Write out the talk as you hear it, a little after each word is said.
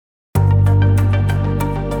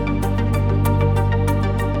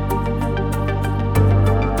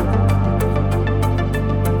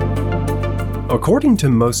According to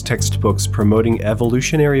most textbooks promoting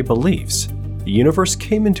evolutionary beliefs, the universe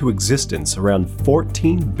came into existence around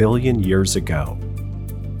 14 billion years ago.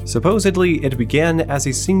 Supposedly, it began as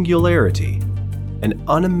a singularity, an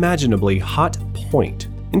unimaginably hot point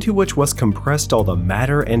into which was compressed all the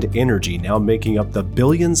matter and energy now making up the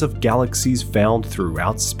billions of galaxies found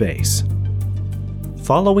throughout space.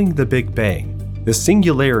 Following the Big Bang, the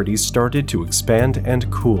singularity started to expand and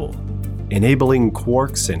cool, enabling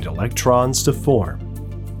quarks and electrons to form,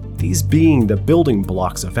 these being the building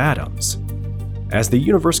blocks of atoms. As the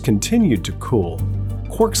universe continued to cool,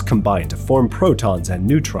 quarks combined to form protons and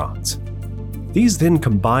neutrons. These then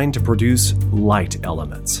combined to produce light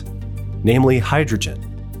elements, namely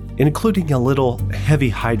hydrogen, including a little heavy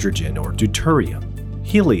hydrogen or deuterium,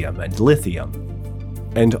 helium, and lithium.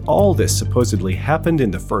 And all this supposedly happened in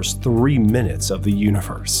the first 3 minutes of the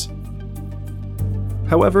universe.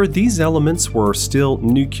 However, these elements were still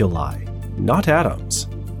nuclei, not atoms.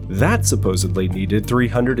 That supposedly needed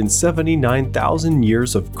 379,000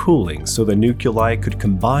 years of cooling so the nuclei could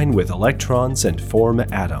combine with electrons and form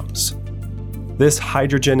atoms. This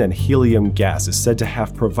hydrogen and helium gas is said to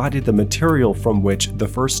have provided the material from which the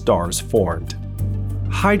first stars formed.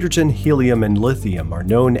 Hydrogen, helium, and lithium are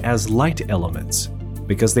known as light elements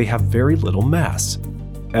because they have very little mass.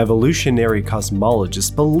 Evolutionary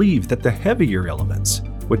cosmologists believe that the heavier elements,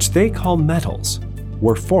 which they call metals,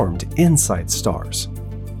 were formed inside stars.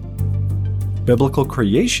 Biblical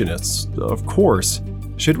creationists, of course,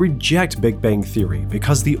 should reject Big Bang Theory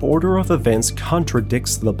because the order of events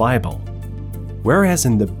contradicts the Bible. Whereas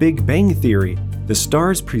in the Big Bang Theory, the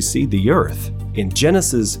stars precede the Earth, in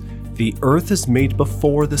Genesis, the Earth is made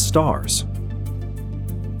before the stars.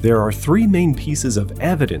 There are 3 main pieces of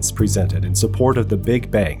evidence presented in support of the Big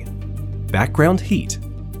Bang: background heat,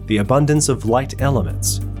 the abundance of light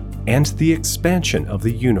elements, and the expansion of the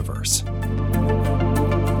universe.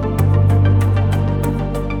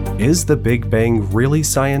 Is the Big Bang really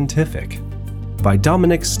scientific? By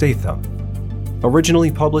Dominic Statham. Originally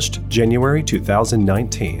published January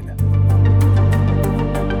 2019.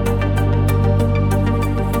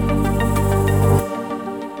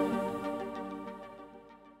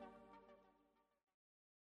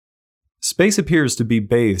 Space appears to be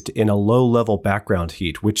bathed in a low-level background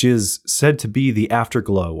heat, which is said to be the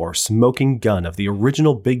afterglow or smoking gun of the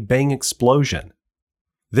original Big Bang explosion.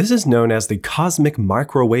 This is known as the Cosmic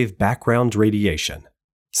Microwave Background Radiation,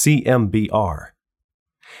 CMBR.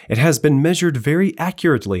 It has been measured very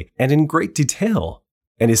accurately and in great detail,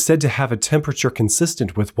 and is said to have a temperature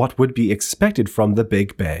consistent with what would be expected from the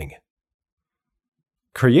Big Bang.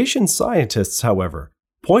 Creation scientists, however,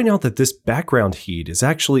 point out that this background heat is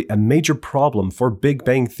actually a major problem for Big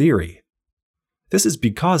Bang Theory. This is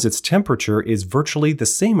because its temperature is virtually the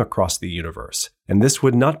same across the universe, and this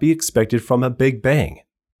would not be expected from a Big Bang.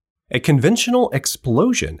 A conventional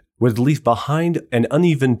explosion would leave behind an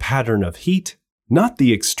uneven pattern of heat, not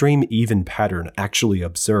the extreme even pattern actually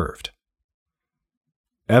observed.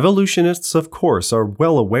 Evolutionists, of course, are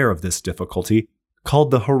well aware of this difficulty,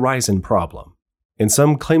 called the horizon problem, and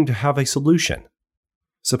some claim to have a solution.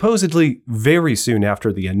 Supposedly, very soon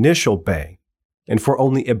after the initial bang, and for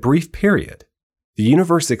only a brief period, the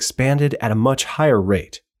universe expanded at a much higher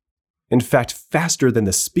rate, in fact faster than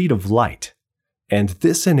the speed of light, and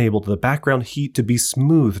this enabled the background heat to be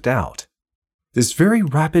smoothed out. This very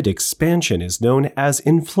rapid expansion is known as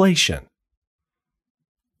inflation.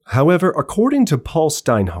 However, according to Paul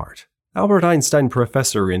Steinhardt, Albert Einstein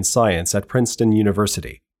professor in science at Princeton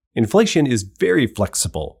University, inflation is very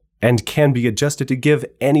flexible and can be adjusted to give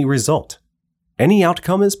any result. Any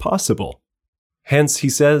outcome is possible. Hence, he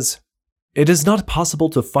says, it is not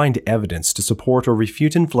possible to find evidence to support or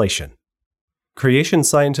refute inflation. Creation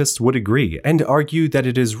scientists would agree and argue that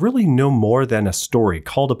it is really no more than a story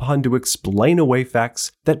called upon to explain away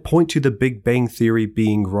facts that point to the Big Bang Theory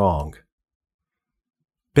being wrong.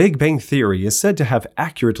 Big Bang Theory is said to have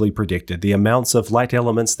accurately predicted the amounts of light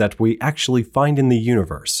elements that we actually find in the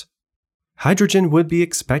universe. Hydrogen would be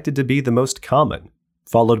expected to be the most common,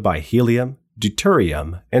 followed by helium,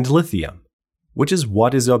 deuterium, and lithium, which is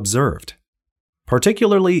what is observed.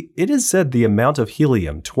 Particularly, it is said the amount of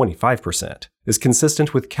helium, 25%, is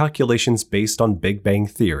consistent with calculations based on Big Bang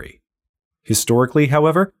Theory. Historically,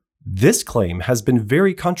 however, this claim has been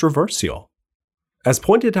very controversial. As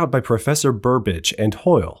pointed out by Professor Burbidge and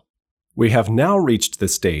Hoyle, we have now reached the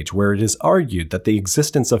stage where it is argued that the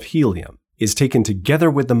existence of helium is taken together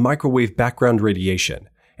with the microwave background radiation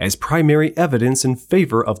as primary evidence in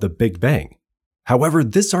favor of the Big Bang. However,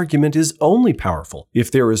 this argument is only powerful if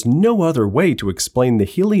there is no other way to explain the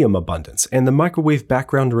helium abundance and the microwave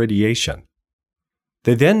background radiation.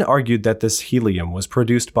 They then argued that this helium was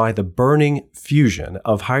produced by the burning fusion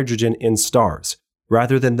of hydrogen in stars,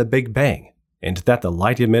 rather than the Big Bang, and that the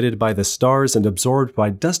light emitted by the stars and absorbed by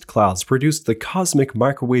dust clouds produced the cosmic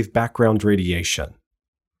microwave background radiation.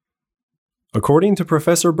 According to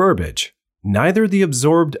Professor Burbidge, neither the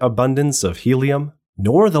absorbed abundance of helium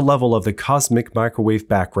nor the level of the cosmic microwave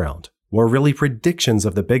background were really predictions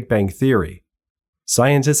of the Big Bang theory.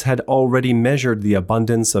 Scientists had already measured the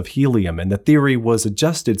abundance of helium, and the theory was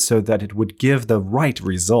adjusted so that it would give the right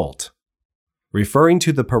result. Referring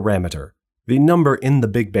to the parameter, the number in the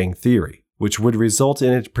Big Bang theory, which would result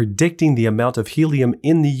in it predicting the amount of helium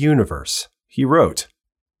in the universe, he wrote,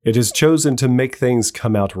 "It is chosen to make things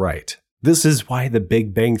come out right. This is why the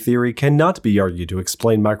Big Bang theory cannot be argued to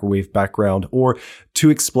explain microwave background or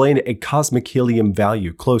to explain a cosmic helium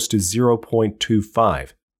value close to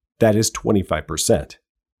 0.25. That is 25%.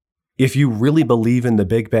 If you really believe in the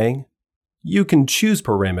Big Bang, you can choose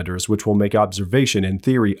parameters which will make observation and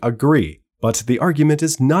theory agree, but the argument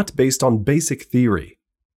is not based on basic theory."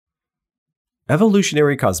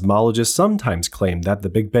 Evolutionary cosmologists sometimes claim that the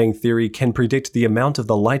Big Bang theory can predict the amount of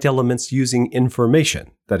the light elements using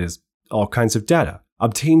information, that is, all kinds of data,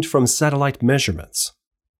 obtained from satellite measurements.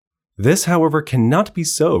 This, however, cannot be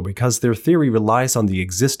so because their theory relies on the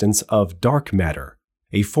existence of dark matter,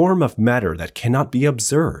 a form of matter that cannot be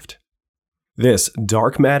observed. This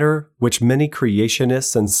dark matter, which many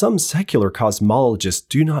creationists and some secular cosmologists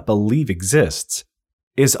do not believe exists,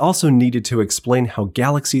 is also needed to explain how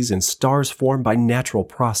galaxies and stars form by natural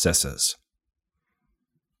processes.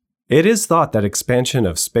 It is thought that expansion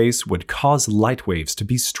of space would cause light waves to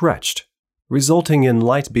be stretched, resulting in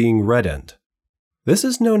light being reddened. This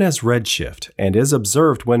is known as redshift and is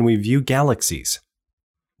observed when we view galaxies.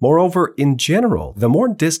 Moreover, in general, the more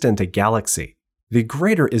distant a galaxy, the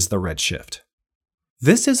greater is the redshift.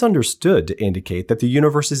 This is understood to indicate that the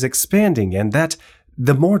universe is expanding and that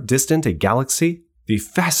the more distant a galaxy, the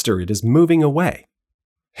faster it is moving away.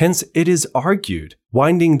 Hence, it is argued,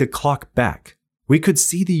 winding the clock back, we could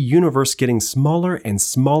see the universe getting smaller and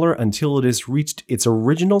smaller until it has reached its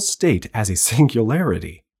original state as a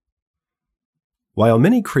singularity. While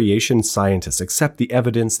many creation scientists accept the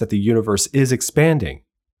evidence that the universe is expanding,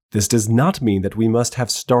 this does not mean that we must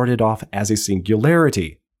have started off as a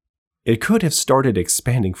singularity. It could have started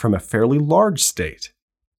expanding from a fairly large state.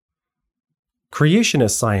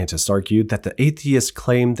 Creationist scientists argued that the atheist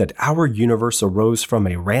claim that our universe arose from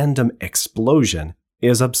a random explosion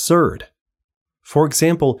is absurd. For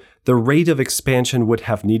example, the rate of expansion would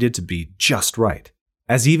have needed to be just right,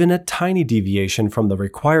 as even a tiny deviation from the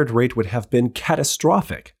required rate would have been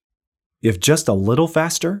catastrophic. If just a little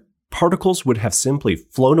faster, particles would have simply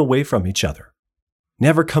flown away from each other,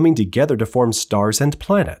 never coming together to form stars and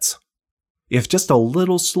planets. If just a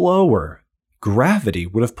little slower, gravity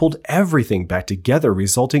would have pulled everything back together,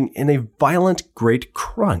 resulting in a violent great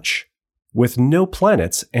crunch, with no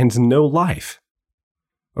planets and no life.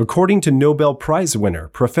 According to Nobel Prize winner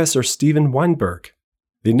Professor Steven Weinberg,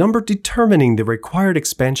 the number determining the required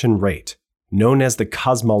expansion rate, known as the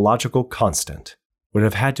cosmological constant, would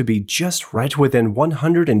have had to be just right within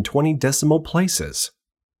 120 decimal places.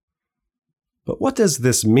 But what does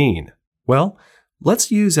this mean? Well, let's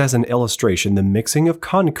use as an illustration the mixing of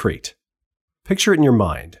concrete. Picture it in your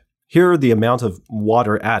mind. Here, the amount of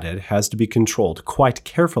water added has to be controlled quite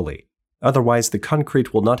carefully, otherwise the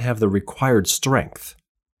concrete will not have the required strength.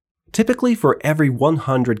 Typically, for every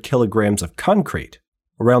 100 kilograms of concrete,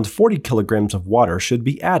 around 40 kilograms of water should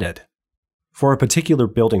be added. For a particular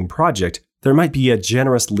building project, there might be a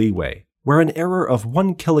generous leeway, where an error of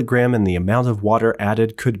 1 kilogram in the amount of water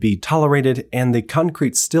added could be tolerated and the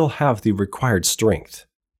concrete still have the required strength.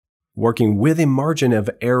 Working with a margin of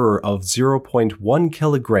error of 0.1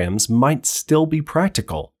 kilograms might still be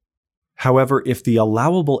practical. However, if the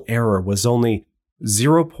allowable error was only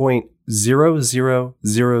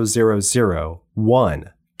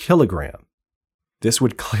 0.000001 kilogram, this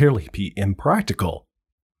would clearly be impractical.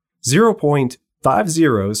 0.5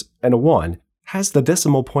 zeros and a 1 has the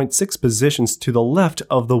decimal point 6 positions to the left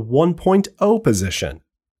of the 1.0 position.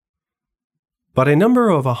 But a number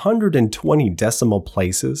of 120 decimal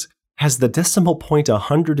places has the decimal point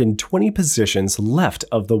 120 positions left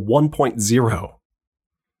of the 1.0.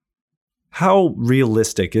 How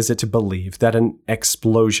realistic is it to believe that an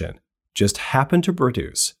explosion just happened to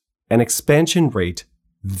produce an expansion rate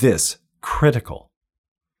this critical?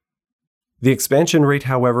 The expansion rate,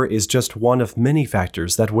 however, is just one of many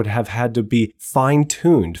factors that would have had to be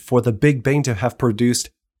fine-tuned for the Big Bang to have produced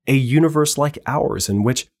a universe like ours in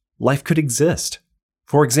which life could exist.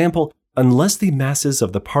 For example, unless the masses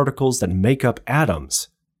of the particles that make up atoms,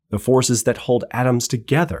 the forces that hold atoms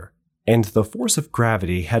together, and the force of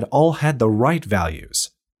gravity had all had the right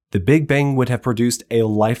values, the Big Bang would have produced a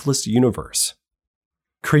lifeless universe.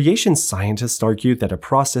 Creation scientists argue that a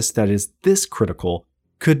process that is this critical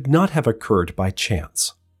could not have occurred by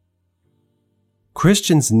chance.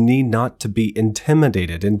 Christians need not to be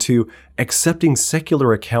intimidated into accepting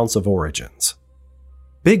secular accounts of origins.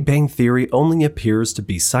 Big Bang Theory only appears to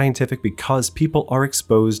be scientific because people are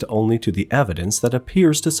exposed only to the evidence that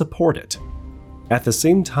appears to support it. At the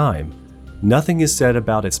same time, nothing is said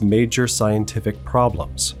about its major scientific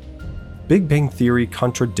problems. Big Bang Theory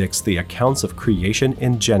contradicts the accounts of creation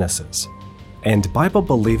in Genesis, and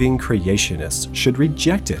Bible-believing creationists should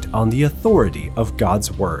reject it on the authority of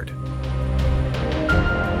God's Word.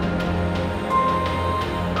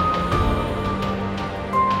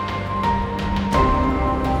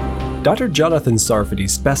 Dr. Jonathan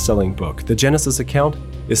Sarfaty's best-selling book, The Genesis Account,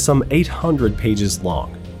 is some 800 pages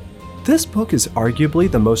long. This book is arguably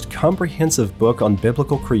the most comprehensive book on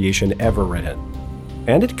biblical creation ever written,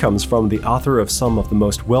 and it comes from the author of some of the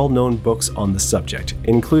most well-known books on the subject,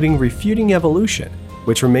 including Refuting Evolution,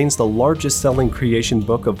 which remains the largest-selling creation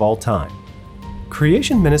book of all time.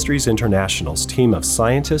 Creation Ministries International's team of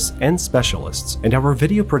scientists and specialists and our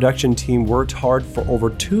video production team worked hard for over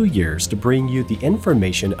 2 years to bring you the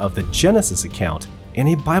information of the Genesis account in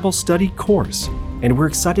a Bible study course, and we're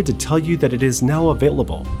excited to tell you that it is now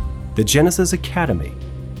available, the Genesis Academy.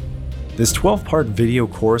 This 12-part video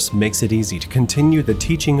course makes it easy to continue the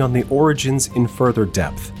teaching on the origins in further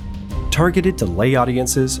depth. Targeted to lay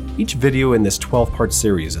audiences, each video in this 12-part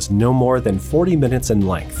series is no more than 40 minutes in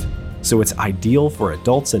length, so it's ideal for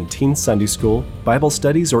adults in teen Sunday school, Bible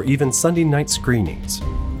studies, or even Sunday night screenings.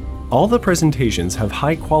 All the presentations have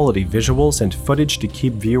high-quality visuals and footage to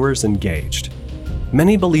keep viewers engaged.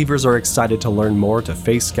 Many believers are excited to learn more to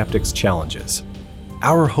face skeptics' challenges.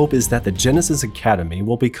 Our hope is that the Genesis Academy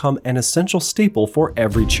will become an essential staple for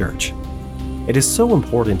every church. It is so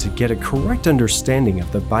important to get a correct understanding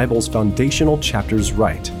of the Bible's foundational chapters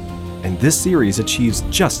right, and this series achieves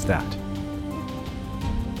just that.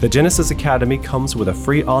 The Genesis Academy comes with a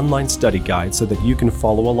free online study guide so that you can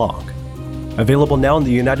follow along. Available now in the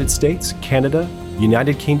United States, Canada,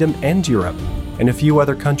 United Kingdom, and Europe, and a few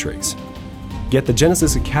other countries. Get the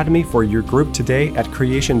Genesis Academy for your group today at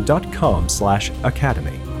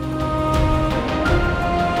creation.com/academy.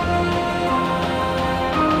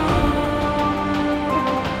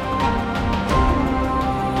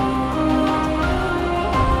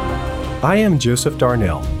 I am Joseph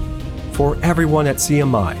Darnell. For everyone at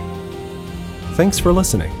CMI, thanks for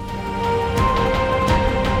listening.